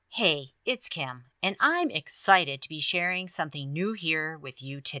Hey, it's Kim, and I'm excited to be sharing something new here with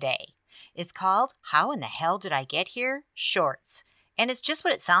you today. It's called How in the Hell Did I Get Here? Shorts. And it's just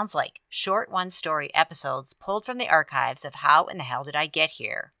what it sounds like, short one-story episodes pulled from the archives of How in the Hell Did I Get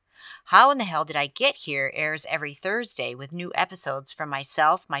Here? How in the Hell Did I Get Here airs every Thursday with new episodes from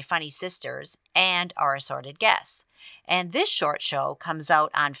myself, my funny sisters, and our assorted guests. And this short show comes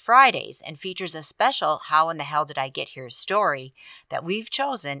out on Fridays and features a special How in the Hell Did I Get Here story that we've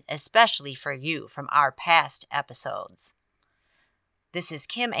chosen especially for you from our past episodes. This is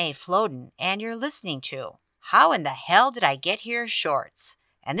Kim A. Floden, and you're listening to How in the Hell Did I Get Here Shorts.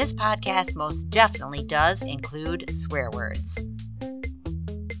 And this podcast most definitely does include swear words.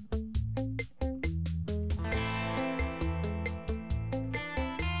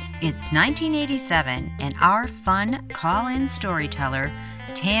 It's 1987, and our fun call-in storyteller,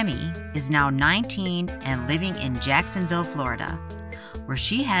 Tammy, is now 19 and living in Jacksonville, Florida, where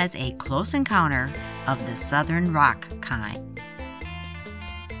she has a close encounter of the Southern rock kind.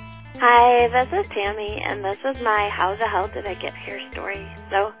 Hi, this is Tammy, and this is my How the Hell Did I Get Here story.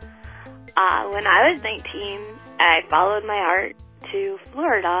 So, when I was 19, I followed my heart to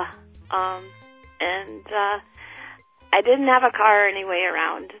Florida, and I didn't have a car any way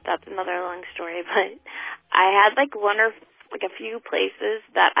around. That's another long story, but I had a few places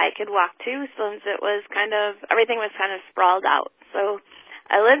that I could walk to since everything was kind of sprawled out. So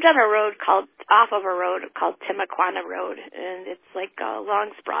I lived on off of a road called Timaquana Road, and it's like a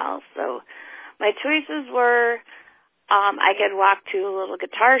long sprawl. So my choices were I could walk to a little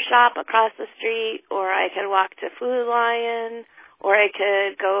guitar shop across the street, or I could walk to Food Lion, or I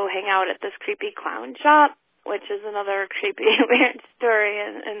could go hang out at this creepy clown shop, which is another creepy, weird story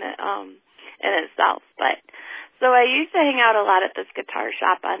in itself. But so I used to hang out a lot at this guitar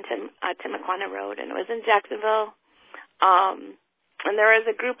shop on Timaquana Road, and it was in Jacksonville. And there was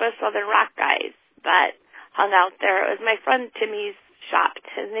a group of Southern rock guys that hung out there. It was my friend Timmy's shop.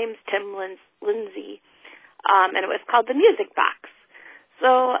 His name's Tim Lindsay, and it was called the Music Box. So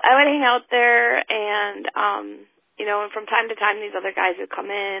I would hang out there, and and from time to time, these other guys would come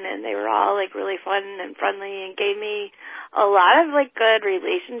in, and they were all, really fun and friendly and gave me a lot of, good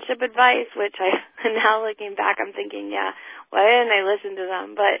relationship advice, which now looking back, I'm thinking, yeah, why didn't I listen to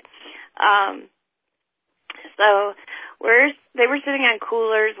them? But, so they were sitting on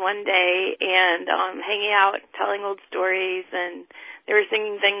coolers one day and hanging out, telling old stories, and they were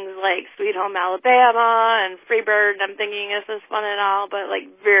singing things like Sweet Home Alabama and Freebird, and I'm thinking this is fun and all, but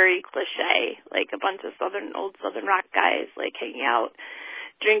very cliche, a bunch of old Southern rock guys, hanging out,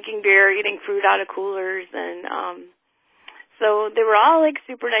 drinking beer, eating fruit out of coolers, and so they were all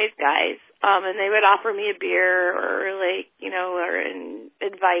super nice guys, and they would offer me a beer or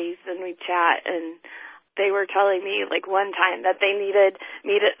advice, and we'd chat, and they were telling me one time that they needed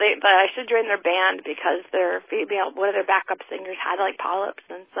me that I should join their band because one of their backup singers had polyps,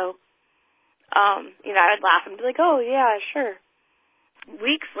 and so I would laugh and be like, oh yeah, sure.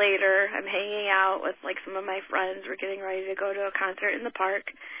 Weeks later, I'm hanging out with some of my friends. We're getting ready to go to a concert in the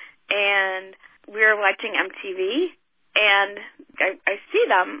park, and we were watching MTV, and I see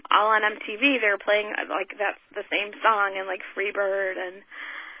them all on MTV. They're playing that's the same song and Freebird, and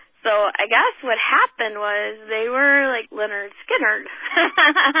so I guess what happened was they were Lynyrd Skynyrd.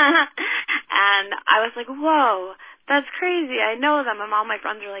 And I was like, whoa, that's crazy. I know them. And all my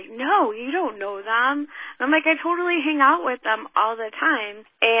friends are like, no, you don't know them. And I'm like, I totally hang out with them all the time.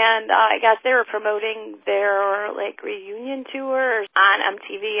 And I guess they were promoting their reunion tour on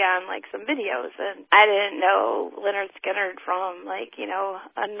MTV on some videos. And I didn't know Lynyrd Skynyrd from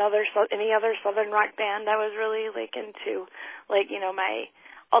any other Southern rock band I was really into my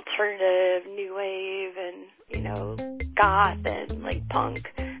alternative, new wave, and, goth and,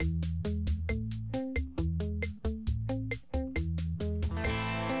 punk.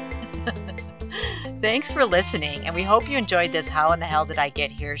 Thanks for listening, and we hope you enjoyed this How in the Hell Did I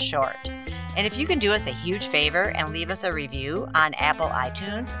Get Here short. And if you can do us a huge favor and leave us a review on Apple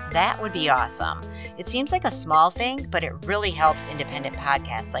iTunes, that would be awesome. It seems like a small thing, but it really helps independent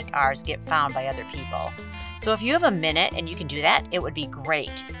podcasts like ours get found by other people. So if you have a minute and you can do that, it would be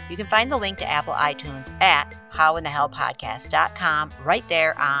great. You can find the link to Apple iTunes at howinthehellpodcast.com right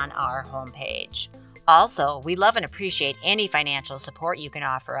there on our homepage. Also, we love and appreciate any financial support you can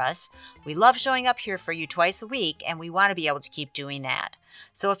offer us. We love showing up here for you twice a week, and we want to be able to keep doing that.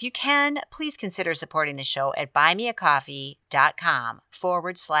 So if you can, please consider supporting the show at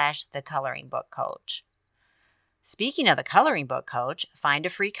buymeacoffee.com/thecoloringbookcoach. Speaking of the Coloring Book Coach, find a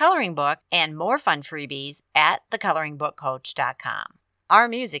free coloring book and more fun freebies at thecoloringbookcoach.com. Our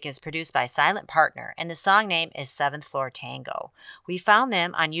music is produced by Silent Partner, and the song name is 7th Floor Tango. We found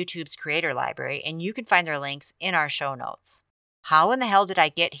them on YouTube's Creator Library, and you can find their links in our show notes. How in the Hell Did I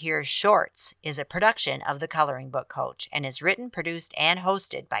Get Here Shorts is a production of The Coloring Book Coach and is written, produced, and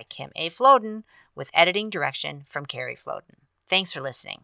hosted by Kim A. Floden with editing direction from Carrie Floden. Thanks for listening.